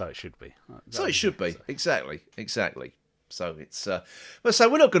 And so it should be. So it should be. Exactly. So it's, but so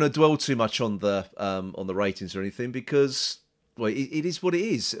we're not going to dwell too much on the ratings or anything because, well, it is what it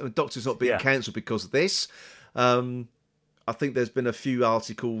is. Doctor's not being cancelled because of this. I think there's been a few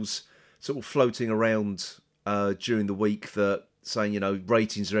articles sort of floating around during the week that saying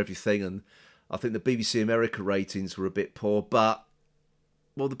ratings are everything, and I think the BBC America ratings were a bit poor, but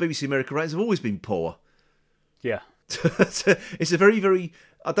the BBC America ratings have always been poor. Yeah. It's a very, very.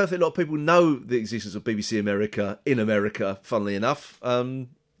 I don't think a lot of people know the existence of BBC America in America. Funnily enough, I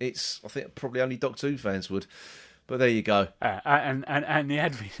think probably only Doctor Who fans would. But there you go. And the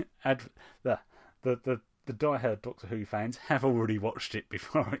diehard Doctor Who fans have already watched it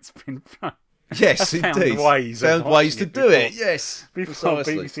before it's been. Yes, indeed. Found ways to do it. Yes, before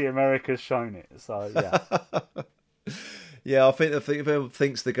precisely. BBC America's shown it. So yeah. Yeah, I think if anyone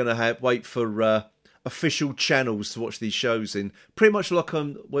thinks they're going to wait for official channels to watch these shows in, pretty much like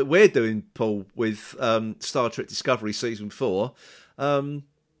what we're doing, Paul, with Star Trek Discovery Season 4. Who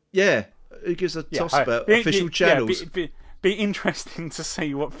gives a toss about official channels? Be interesting to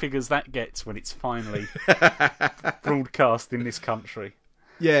see what figures that gets when it's finally broadcast in this country.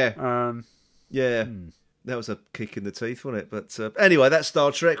 Yeah. That was a kick in the teeth, wasn't it? But anyway, that's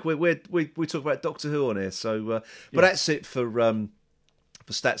Star Trek. We talk about Doctor Who on here, so but that's it for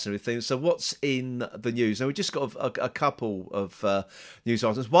stats and everything. So what's in the news? Now we just got a couple of news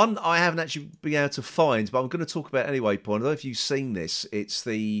items. One I haven't actually been able to find, but I'm going to talk about it anyway, Paul. I don't know if you've seen this. It's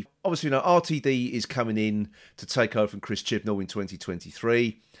obviously RTD is coming in to take over from Chris Chibnall in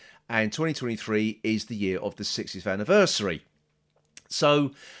 2023, and 2023 is the year of the 60th anniversary.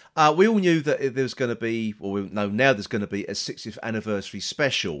 So we all knew that there's going to be, or we know now there's going to be a 60th anniversary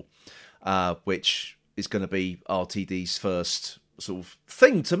special, which is going to be RTD's first sort of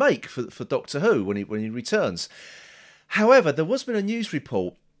thing to make for Doctor Who when he returns. However, there was been a news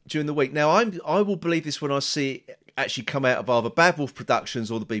report during the week. Now, I will believe this when I see it actually come out of either Bad Wolf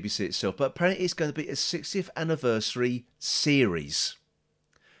Productions or the BBC itself, but apparently it's going to be a 60th anniversary series,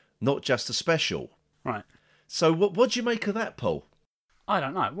 not just a special. Right. So what do you make of that, Paul? I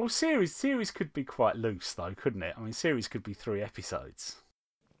don't know. Well, series could be quite loose, though, couldn't it? I mean, series could be 3 episodes.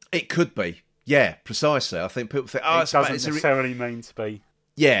 It could be. Yeah, precisely. I think people think, it doesn't necessarily mean to be.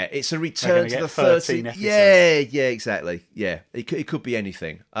 Yeah, it's a return to the 13 episodes. Yeah, exactly. Yeah, it could be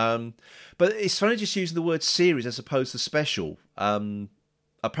anything. But it's funny just using the word series as opposed to special.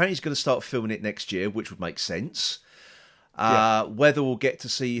 Apparently he's going to start filming it next year, which would make sense. Whether we'll get to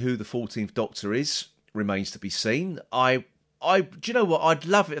see who the 14th Doctor is remains to be seen. Do you know what? I'd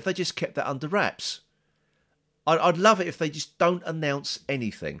love it if they just kept that under wraps. I'd love it if they just don't announce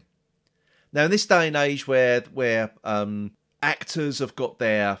anything. Now, in this day and age where actors have got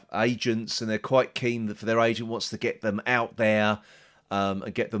their agents and they're quite keen that their agent wants to get them out there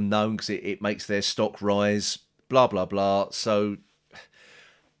and get them known because it makes their stock rise, blah, blah, blah. So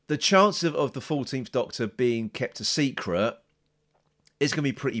the chance of the 14th Doctor being kept a secret is going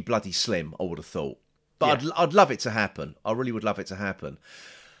to be pretty bloody slim, I would have thought. But I'd love it to happen. I really would love it to happen.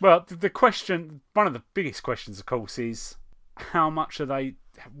 Well, the question, one of the biggest questions, of course, is how much are they,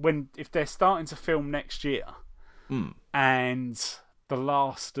 if they're starting to film next year, and the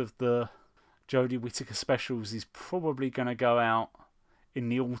last of the Jodie Whittaker specials is probably going to go out in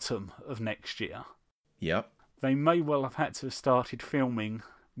the autumn of next year. Yep. They may well have had to have started filming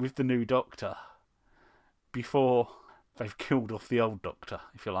with the new Doctor before they've killed off the old Doctor,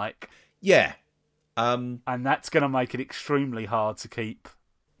 if you like. Yeah. And that's going to make it extremely hard to keep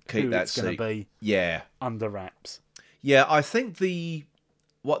who that it's going to be under wraps. Yeah, I think the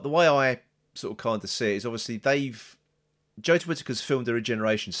way I sort of kind of see it is obviously Jodie Whittaker's filmed a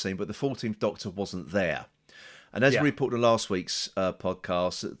regeneration scene, but the 14th Doctor wasn't there. And as we reported in last week's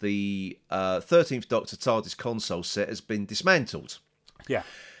podcast, the 13th Doctor TARDIS console set has been dismantled. Yeah.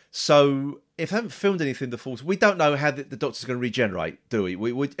 So if they haven't filmed anything the 14th, we don't know how the Doctor's going to regenerate, do we?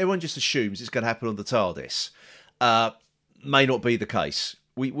 Everyone just assumes it's going to happen on the TARDIS. May not be the case.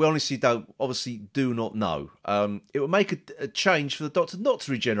 We honestly do not know. It would make a change for the Doctor not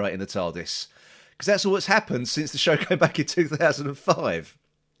to regenerate in the TARDIS, because that's all that's happened since the show came back in 2005.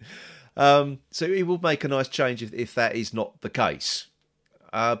 So it will make a nice change if that is not the case.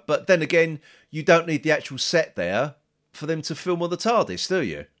 But then again, you don't need the actual set there for them to film on the TARDIS, do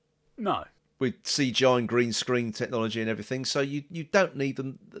you? No. With CGI and green screen technology and everything, so you don't need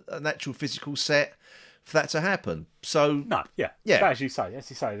an actual physical set for that to happen. So no, yeah. But as you say,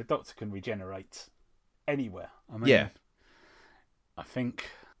 the Doctor can regenerate anywhere. I mean, I think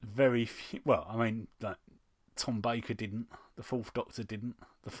very few. Well, I mean, like, Tom Baker didn't. The 4th Doctor didn't.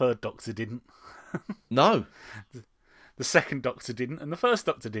 The 3rd Doctor didn't. No. The 2nd Doctor didn't, and the 1st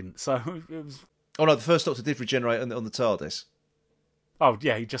Doctor didn't. So it was. Oh no, the 1st Doctor did regenerate on the TARDIS. Oh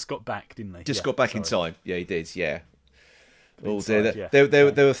yeah, he just got back, didn't he? Got back in time. Yeah, he did. Yeah. Oh dear,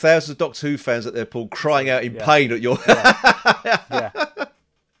 there were thousands of Doctor Who fans at their pool crying out in pain at your.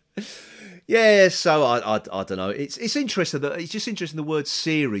 Yeah, so I don't know. It's interesting that it's just interesting the word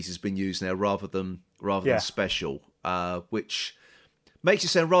series has been used now rather than special, which makes it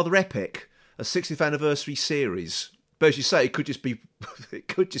sound rather epic. A 60th anniversary series, but as you say, it could just be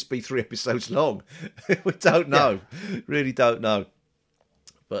 3 episodes long. We don't know, really don't know.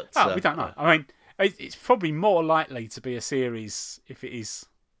 But we don't know. I mean, it's probably more likely to be a series if it is,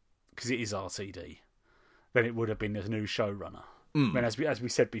 because it is RTD, than it would have been as a new showrunner. I mean, as we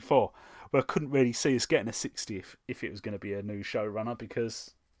said before, I couldn't really see us getting a 60th if it was going to be a new showrunner,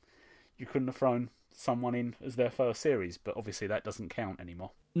 because you couldn't have thrown someone in as their first series, but obviously that doesn't count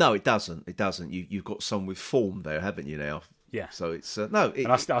anymore. No, it doesn't. It doesn't. You've got someone with form there, haven't you now? Yeah. So it's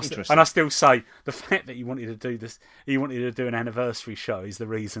interesting. And I still say the fact that you wanted to do this, you wanted to do an anniversary show, is the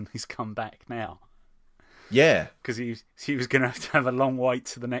reason he's come back now. Yeah, because he was going to have a long wait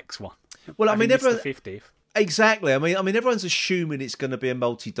to the next one. Well, I mean, the 50th. Exactly. I mean, everyone's assuming it's going to be a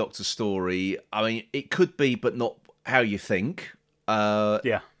multi-Doctor story. I mean, it could be, but not how you think. I'm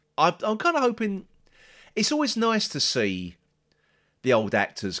kind of hoping. It's always nice to see the old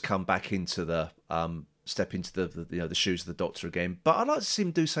actors come back into the step into the shoes of the Doctor again. But I'd like to see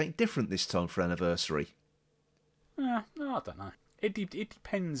him do something different this time for anniversary. I don't know. It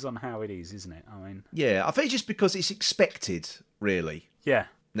depends on how it is, isn't it? I mean, yeah, I think just because it's expected, really. Yeah.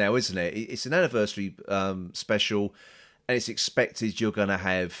 Now, isn't it? It's an anniversary special, and it's expected you're going to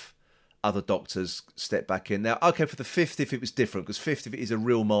have other Doctors step back in. Now, okay, for the 50th, it was different, because 50th is a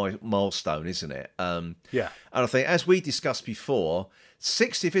real milestone, isn't it? Yeah. And I think, as we discussed before,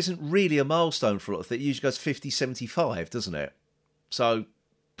 60th isn't really a milestone for a lot of things. It usually goes 50, 75, doesn't it? So,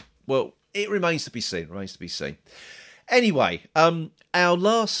 well, it remains to be seen. Anyway, our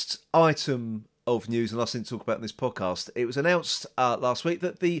last item of news and last thing to talk about in this podcast, it was announced last week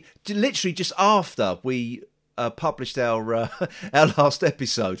that literally just after we published our last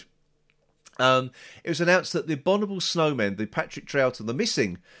episode, it was announced that the Abominable Snowmen, the Patrick Troughton, the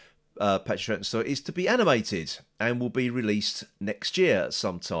missing Patrick Troughton story, is to be animated and will be released next year at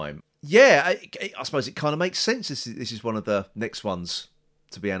some time. Yeah, I suppose it kind of makes sense. This is one of the next ones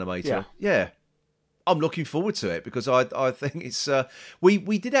to be animated. Yeah. I'm looking forward to it, because I think it's...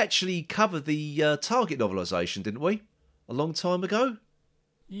 we did actually cover the Target novelisation, didn't we? A long time ago?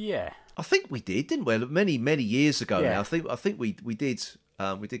 Yeah. I think we did, didn't we? Many, many years ago now. I think we did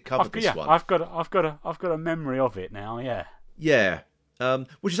cover this one. I've got a memory of it now, yeah. Yeah.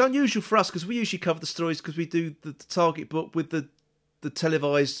 Which is unusual for us, because we usually cover the stories because we do the Target book with the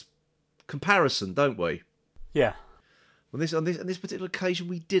televised comparison, don't we? Yeah. On this particular occasion,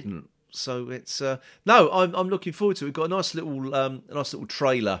 we didn't. So it's I'm looking forward to it. We've got a nice little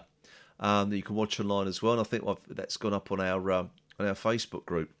trailer that you can watch online as well, and I think that's gone up on our Facebook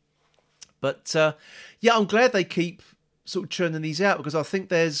group. But I'm glad they keep sort of churning these out, because I think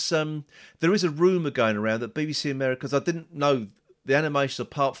there is a rumour going around that BBC America, because I didn't know the animations are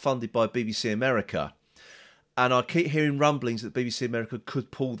part funded by BBC America, and I keep hearing rumblings that BBC America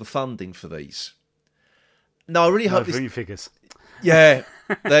could pull the funding for these. No, I really hope this figures. Yeah,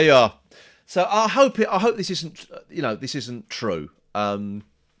 there you are. So I hope this isn't true,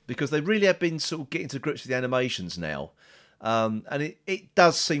 because they really have been sort of getting to grips with the animations now, and it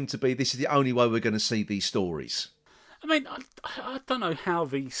does seem to be this is the only way we're going to see these stories. I mean, I don't know how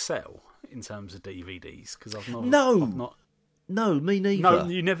these sell in terms of DVDs, because I've not. No, me neither. No,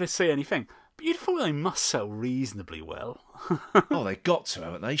 you never see anything. But you'd thought they must sell reasonably well. Oh, they got to,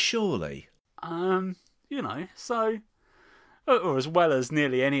 haven't they? Surely. So, or as well as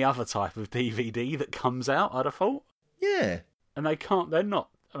nearly any other type of DVD that comes out, I'd have thought. Yeah. And they're not.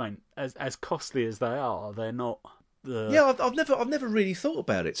 I mean, as costly as they are, they're not. Yeah, I've never really thought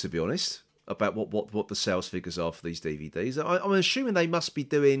about it, to be honest, about what the sales figures are for these DVDs. I'm assuming they must be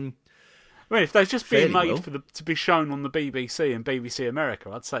doing. I mean, if they're just being made well. to be shown on the BBC and BBC America,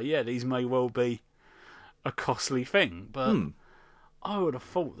 I'd say, yeah, these may well be a costly thing. But I would have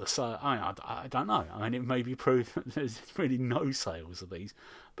thought I don't know. I mean, it may be proved that there's really no sales of these.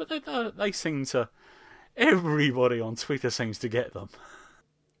 But they seem to... Everybody on Twitter seems to get them.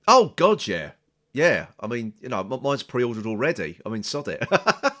 Oh, God, yeah. Yeah. I mean, mine's pre-ordered already. I mean, sod it.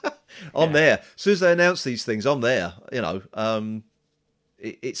 I'm there. As soon as they announce these things, I'm there.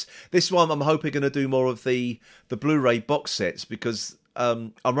 It's this one. I'm hoping going to do more of the Blu-ray box sets, because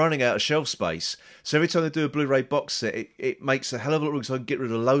I'm running out of shelf space. So every time they do a Blu-ray box set, it makes a hell of a lot of room, so I can get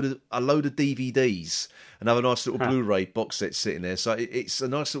rid of a load of DVDs and have a nice little Blu-ray box set sitting there. So it's a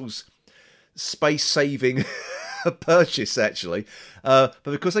nice little space-saving purchase, actually. But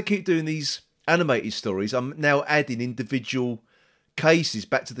because I keep doing these animated stories, I'm now adding individual cases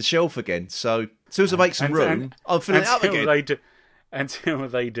back to the shelf again. So as soon as I make some room, I'm filling it up again. Until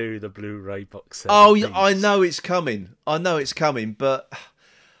they do the Blu-ray box set. Oh, I know it's coming. But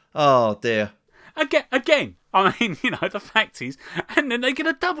oh dear. Again. I mean, the fact is, and then they get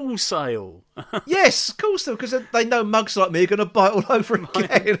a double sale. Yes, of course, because they know mugs like me are going to bite all over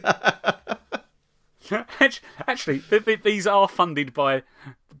again. Actually, these are funded by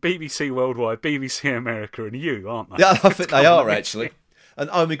BBC Worldwide, BBC America, and you, aren't they? Yeah, I think they are, actually. And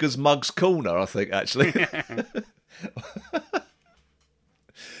Omega's Mugs Corner, I think, actually. Yeah.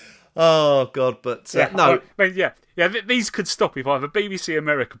 Oh, God, but no. I mean, these could stop if either BBC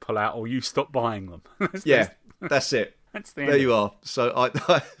America pull out or you stop buying them. That's it. That's the there you are. So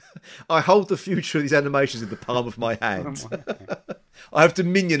I hold the future of these animations in the palm of my hand. I have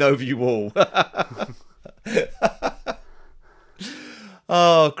dominion over you all.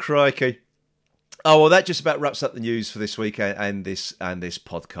 Oh, crikey. Oh, well, that just about wraps up the news for this week and this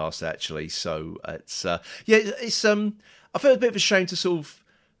podcast, actually. So it's I felt a bit of a shame to sort of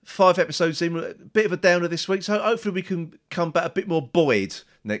 5 episodes in, a bit of a downer this week. So hopefully we can come back a bit more buoyed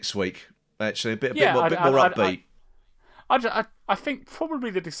next week. Actually, a bit more upbeat. I think probably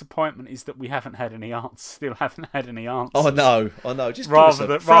the disappointment is that we haven't had any answers. Still haven't had any answers. Oh, I know. Just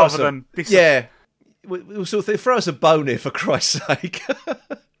rather than yeah, we'll sort of throw us a bone here, for Christ's sake.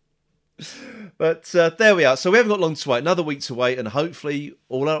 But there we are. So we haven't got long to wait. Another week to wait, and hopefully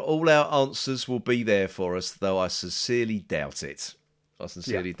all our answers will be there for us. Though I sincerely doubt it.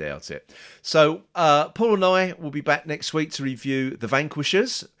 Doubt it. So Paul and I will be back next week to review The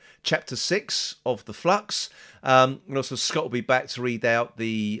Vanquishers, Chapter 6 of the Flux. And also Scott will be back to read out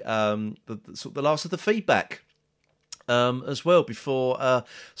the last of the feedback as well, before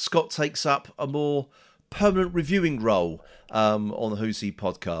Scott takes up a more permanent reviewing role on the Who's He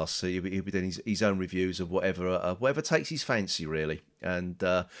podcast. So he'll be doing his own reviews of whatever takes his fancy, really. And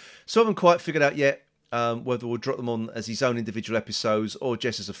so I haven't quite figured out yet whether we'll drop them on as his own individual episodes or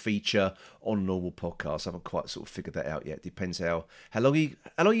just as a feature on a normal podcast. I haven't quite sort of figured that out yet. Depends how long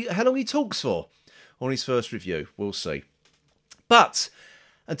he talks for on his first review. We'll see. But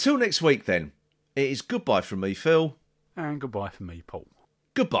until next week, then, it is goodbye from me, Phil, and goodbye from me, Paul.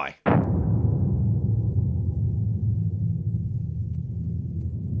 Goodbye.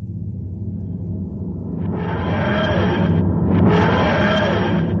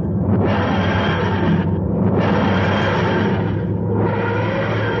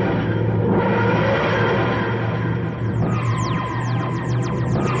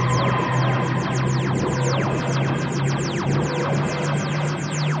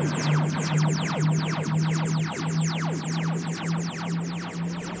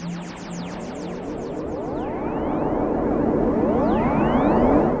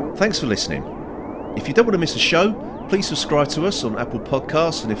 Thanks for listening. If you don't want to miss a show, please subscribe to us on Apple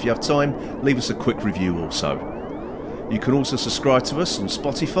Podcasts, and if you have time, leave us a quick review also. You can also subscribe to us on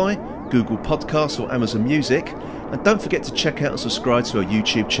Spotify, Google Podcasts or Amazon Music, and don't forget to check out and subscribe to our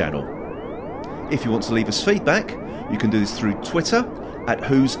YouTube channel. If you want to leave us feedback, you can do this through Twitter at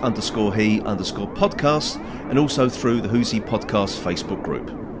whos_he_podcast, and also through the Who's He Podcast Facebook group.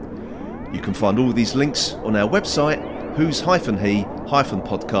 You can find all of these links on our website,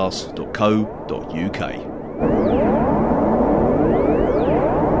 whos-he-podcast.co.uk.